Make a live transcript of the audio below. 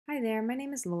Hi there, my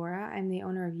name is Laura. I'm the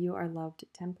owner of You Are Loved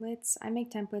Templates. I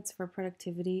make templates for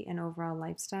productivity and overall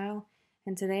lifestyle,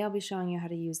 and today I'll be showing you how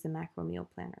to use the Macro Meal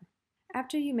Planner.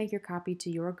 After you make your copy to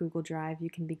your Google Drive, you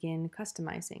can begin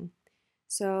customizing.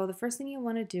 So the first thing you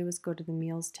want to do is go to the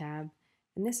Meals tab,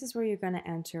 and this is where you're going to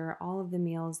enter all of the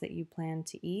meals that you plan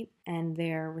to eat and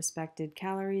their respected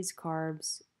calories,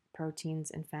 carbs,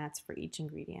 proteins, and fats for each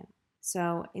ingredient.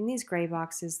 So in these gray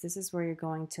boxes, this is where you're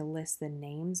going to list the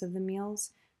names of the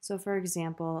meals. So for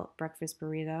example, breakfast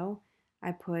burrito,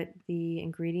 I put the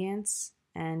ingredients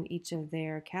and each of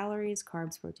their calories,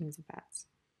 carbs, proteins, and fats.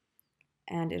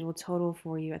 And it will total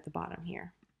for you at the bottom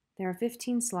here. There are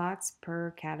 15 slots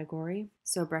per category.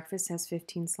 So breakfast has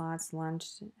 15 slots, lunch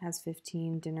has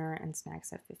 15, dinner and snacks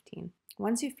have 15.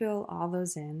 Once you fill all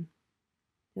those in,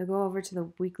 you'll go over to the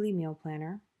weekly meal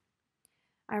planner.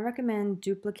 I recommend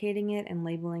duplicating it and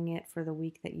labeling it for the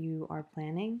week that you are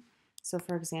planning. So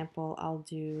for example, I'll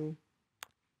do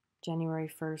January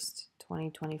 1st,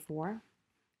 2024.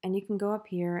 And you can go up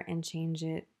here and change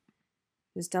it.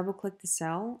 Just double click the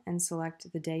cell and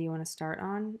select the day you want to start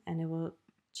on, and it will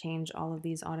change all of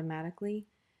these automatically.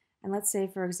 And let's say,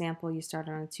 for example, you start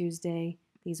on a Tuesday,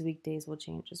 these weekdays will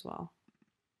change as well.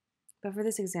 But for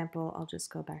this example, I'll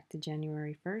just go back to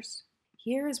January 1st.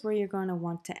 Here is where you're going to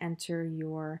want to enter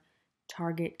your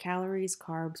target calories,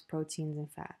 carbs, proteins,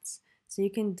 and fats. So you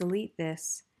can delete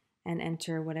this and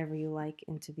enter whatever you like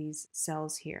into these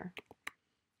cells here.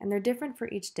 And they're different for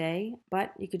each day,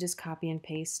 but you could just copy and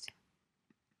paste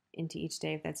into each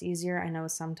day if that's easier. I know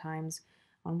sometimes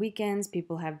on weekends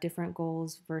people have different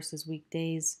goals versus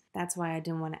weekdays. That's why I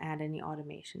didn't want to add any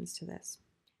automations to this.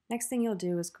 Next thing you'll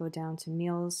do is go down to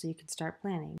meals so you can start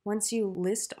planning. Once you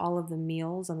list all of the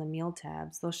meals on the meal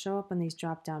tabs, they'll show up on these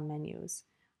drop down menus.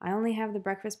 I only have the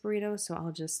breakfast burrito, so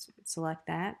I'll just select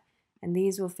that, and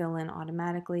these will fill in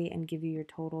automatically and give you your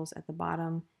totals at the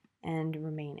bottom and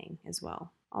remaining as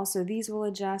well. Also, these will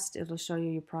adjust. It'll show you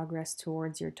your progress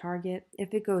towards your target.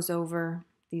 If it goes over,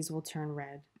 these will turn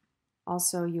red.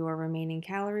 Also, your remaining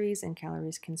calories and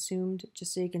calories consumed,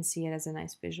 just so you can see it as a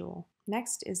nice visual.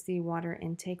 Next is the water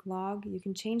intake log. You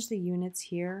can change the units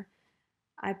here.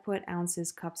 I put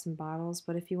ounces, cups, and bottles,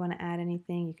 but if you want to add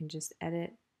anything, you can just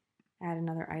edit, add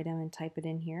another item, and type it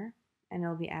in here, and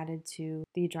it'll be added to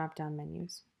the drop-down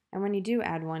menus. And when you do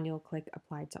add one, you'll click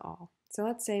Apply to All. So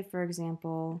let's say, for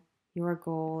example, your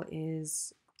goal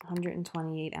is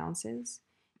 128 ounces.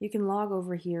 You can log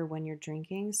over here when you're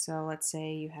drinking. So let's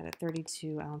say you had a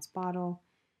 32-ounce bottle,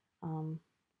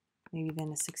 maybe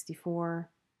then a 64,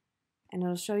 and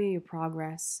it'll show you your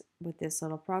progress with this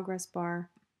little progress bar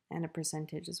and a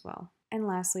percentage as well. And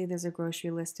lastly, there's a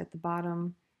grocery list at the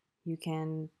bottom. You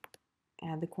can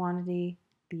add the quantity,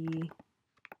 the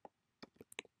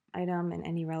item, and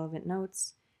any relevant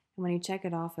notes. And when you check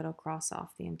it off, it'll cross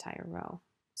off the entire row.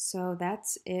 So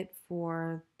that's it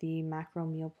for the macro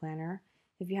meal planner.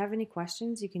 If you have any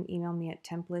questions, you can email me at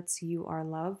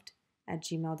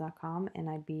templatesyourloved@gmail.com and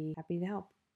I'd be happy to help.